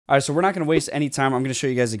All right, so we're not going to waste any time. I'm going to show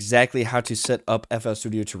you guys exactly how to set up FL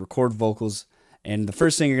Studio to record vocals. And the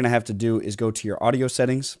first thing you're going to have to do is go to your audio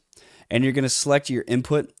settings, and you're going to select your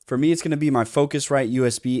input. For me, it's going to be my Focusrite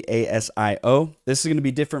USB ASIO. This is going to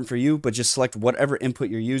be different for you, but just select whatever input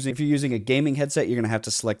you're using. If you're using a gaming headset, you're going to have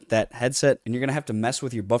to select that headset, and you're going to have to mess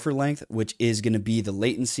with your buffer length, which is going to be the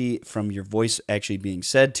latency from your voice actually being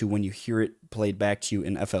said to when you hear it played back to you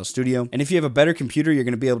in FL Studio. And if you have a better computer, you're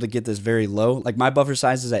going to be able to get this very low. Like my buffer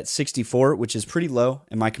size is at 64, which is pretty low,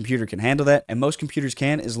 and my computer can handle that. And most computers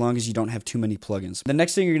can, as long as you don't have too many plugins. The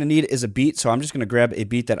next thing you're going to need is a beat. So I'm just going to grab a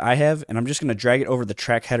beat that I have, and I'm just going to drag it over the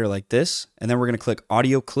track header like this. And then we're going to click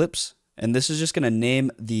audio clips. And this is just going to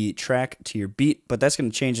name the track to your beat, but that's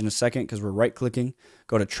going to change in a second because we're right clicking,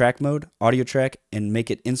 go to track mode, audio track, and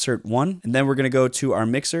make it insert one. And then we're going to go to our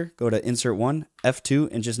mixer, go to insert one,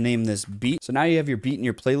 F2, and just name this beat. So now you have your beat in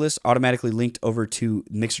your playlist automatically linked over to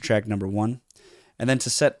mixer track number one. And then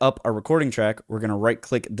to set up our recording track, we're going to right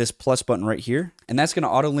click this plus button right here. And that's going to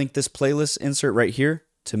auto link this playlist insert right here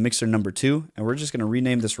to mixer number 2, and we're just going to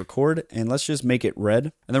rename this record, and let's just make it red.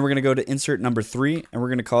 And then we're going to go to insert number 3, and we're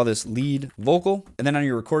going to call this lead vocal. And then on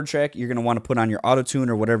your record track, you're going to want to put on your auto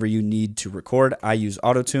tune or whatever you need to record. I use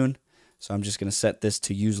auto tune, so I'm just going to set this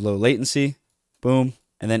to use low latency. Boom.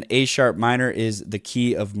 And then A sharp minor is the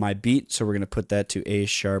key of my beat, so we're going to put that to A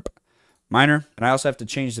sharp minor. And I also have to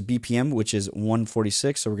change the BPM, which is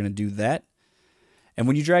 146, so we're going to do that. And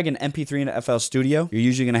when you drag an MP3 into FL Studio, you're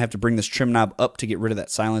usually going to have to bring this trim knob up to get rid of that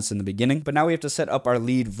silence in the beginning. But now we have to set up our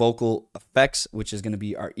lead vocal effects, which is going to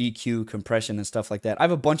be our EQ, compression, and stuff like that. I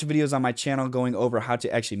have a bunch of videos on my channel going over how to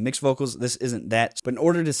actually mix vocals. This isn't that. But in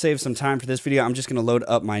order to save some time for this video, I'm just going to load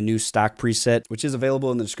up my new stock preset, which is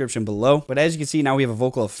available in the description below. But as you can see, now we have a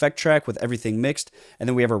vocal effect track with everything mixed, and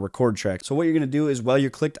then we have a record track. So what you're going to do is while you're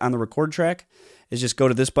clicked on the record track, is just go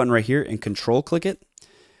to this button right here and control click it,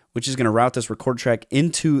 which is going to route this record track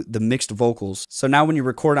into the mixed vocals. So now when you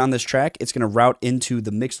record on this track, it's going to route into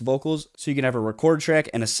the mixed vocals. So you can have a record track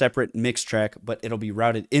and a separate mix track, but it'll be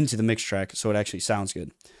routed into the mix track, so it actually sounds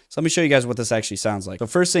good. So let me show you guys what this actually sounds like. So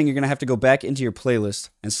first thing, you're going to have to go back into your playlist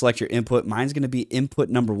and select your input. Mine's going to be input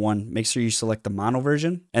number 1. Make sure you select the mono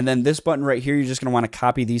version. And then this button right here, you're just going to want to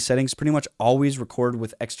copy these settings. Pretty much always record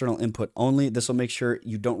with external input only. This will make sure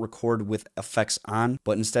you don't record with effects on,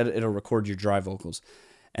 but instead it'll record your dry vocals.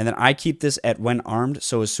 And then I keep this at when armed,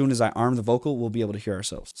 so as soon as I arm the vocal, we'll be able to hear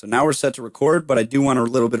ourselves. So now we're set to record, but I do want a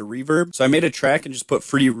little bit of reverb. So I made a track and just put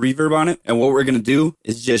free reverb on it. And what we're going to do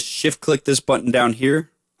is just shift click this button down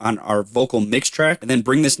here on our vocal mix track, and then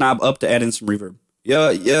bring this knob up to add in some reverb.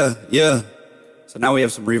 Yeah. So now we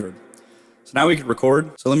have some reverb. So now we can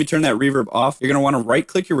record. So let me turn that reverb off. You're going to want to right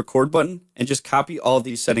click your record button and just copy all of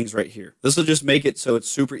these settings right here. This will just make it so it's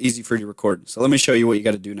super easy for you to record. So let me show you what you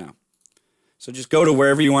got to do now. So just go to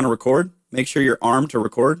wherever you want to record. Make sure you're armed to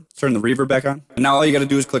record. Turn the reverb back on. And now all you got to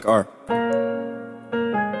do is click R.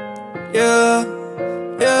 Yeah.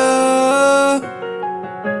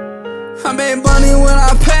 I make money when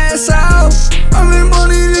I pass out. I make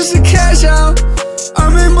money just to cash out. I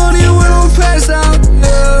make money when I'm passed out.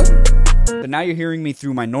 Yeah. But now you're hearing me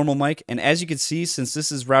through my normal mic. And as you can see, since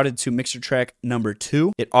this is routed to mixer track number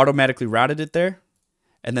 2, it automatically routed it there.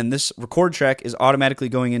 And then this record track is automatically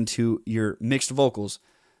going into your mixed vocals.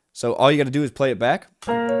 So all you got to do is play it back.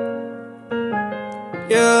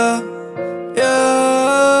 Yeah.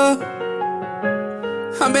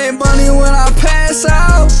 I make money when I pass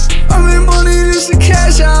out. I make money just to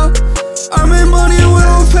cash out. I make money when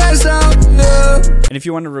I'm passed out. Yeah. And if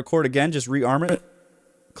you want to record again, just rearm it.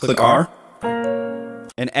 Click R.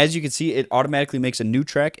 And as you can see, it automatically makes a new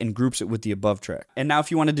track and groups it with the above track. And now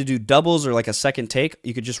if you wanted to do doubles or like a second take,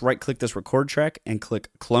 you could just right click this record track and click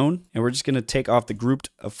clone. And we're just going to take off the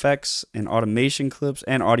grouped effects and automation clips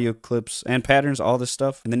and audio clips and patterns, all this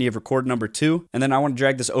stuff. And then you have record number 2. And then I want to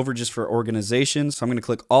drag this over just for organization. So I'm going to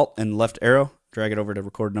click Alt and left arrow, drag it over to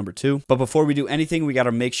record number 2. But before we do anything, we got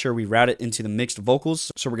to make sure we route it into the mixed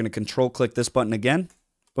vocals. So we're going to control click this button again.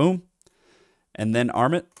 Boom. And then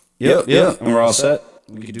arm it. Yep. And we're all set.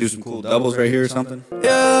 We could do some cool doubles right here or something.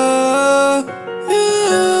 Yeah.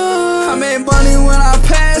 I make money when I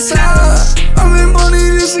pass out. I make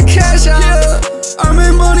money just to cash out. Yeah. I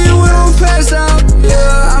make money when I'm passed out.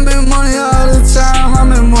 Yeah. I make money all the time. I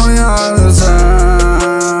make money all the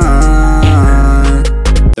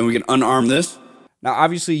time. Then we can unarm this. Now,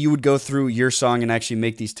 obviously, you would go through your song and actually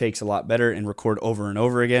make these takes a lot better and record over and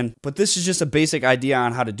over again. But this is just a basic idea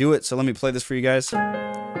on how to do it. So let me play this for you guys.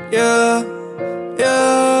 Yeah.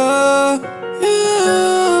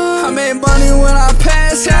 I make money when I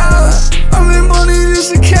pass out. I make money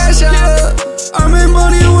just to cash out. I make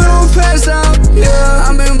money when I'm passed out, yeah.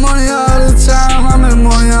 I make money all the time, I make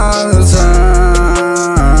money all the time.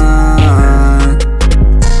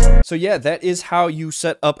 So yeah, that is how you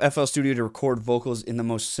set up FL Studio to record vocals in the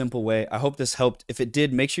most simple way. I hope this helped. If it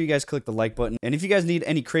did, make sure you guys click the like button. And if you guys need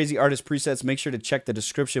any crazy artist presets, make sure to check the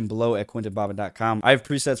description below at quintonbobbin.com. I have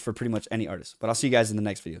presets for pretty much any artist. But I'll see you guys in the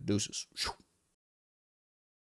next video. Deuces.